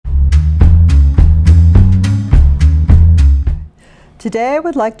Today I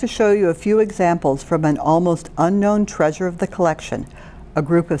would like to show you a few examples from an almost unknown treasure of the collection, a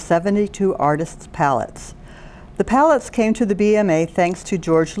group of 72 artists' palettes. The palettes came to the BMA thanks to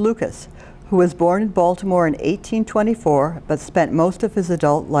George Lucas, who was born in Baltimore in 1824 but spent most of his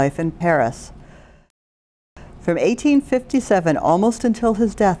adult life in Paris. From 1857 almost until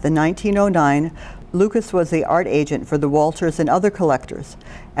his death in 1909, Lucas was the art agent for the Walters and other collectors,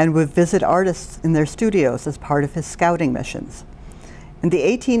 and would visit artists in their studios as part of his scouting missions. In the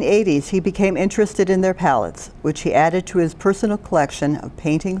 1880s, he became interested in their palettes, which he added to his personal collection of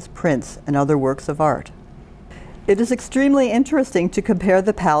paintings, prints, and other works of art. It is extremely interesting to compare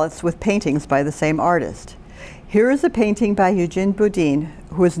the palettes with paintings by the same artist. Here is a painting by Eugene Boudin,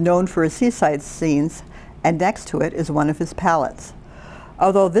 who is known for his seaside scenes, and next to it is one of his palettes.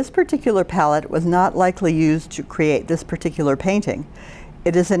 Although this particular palette was not likely used to create this particular painting,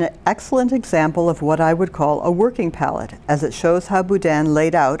 it is an excellent example of what I would call a working palette, as it shows how Bendann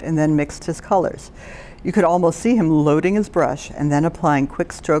laid out and then mixed his colors. You could almost see him loading his brush and then applying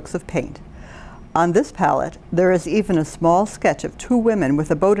quick strokes of paint. On this palette, there is even a small sketch of two women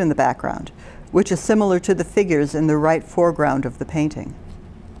with a boat in the background, which is similar to the figures in the right foreground of the painting.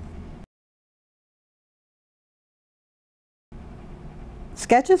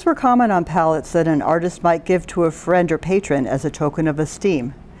 Sketches were common on palettes that an artist might give to a friend or patron as a token of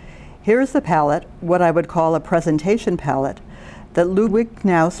esteem. Here is the palette, what I would call a presentation palette, that Ludwig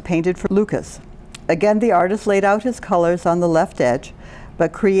Knaus painted for Lucas. Again, the artist laid out his colors on the left edge,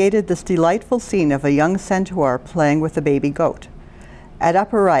 but created this delightful scene of a young centaur playing with a baby goat. At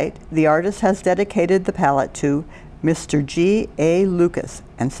upper right, the artist has dedicated the palette to Mr. G. A. Lucas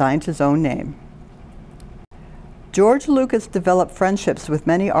and signed his own name. George Lucas developed friendships with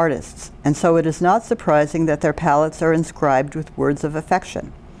many artists, and so it is not surprising that their palettes are inscribed with words of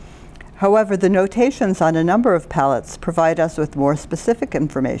affection. However, the notations on a number of palettes provide us with more specific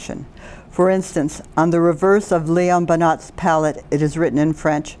information. For instance, on the reverse of Léon Bonnat's palette, it is written in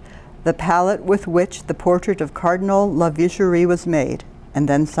French, "The palette with which the portrait of Cardinal La Vigerie was made," and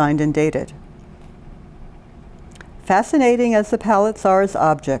then signed and dated. Fascinating as the palettes are as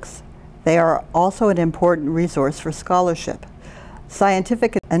objects, they are also an important resource for scholarship.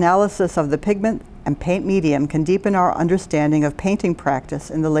 Scientific analysis of the pigment and paint medium can deepen our understanding of painting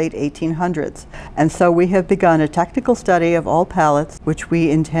practice in the late 1800s, and so we have begun a technical study of all palettes, which we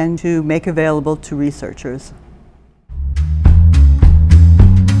intend to make available to researchers.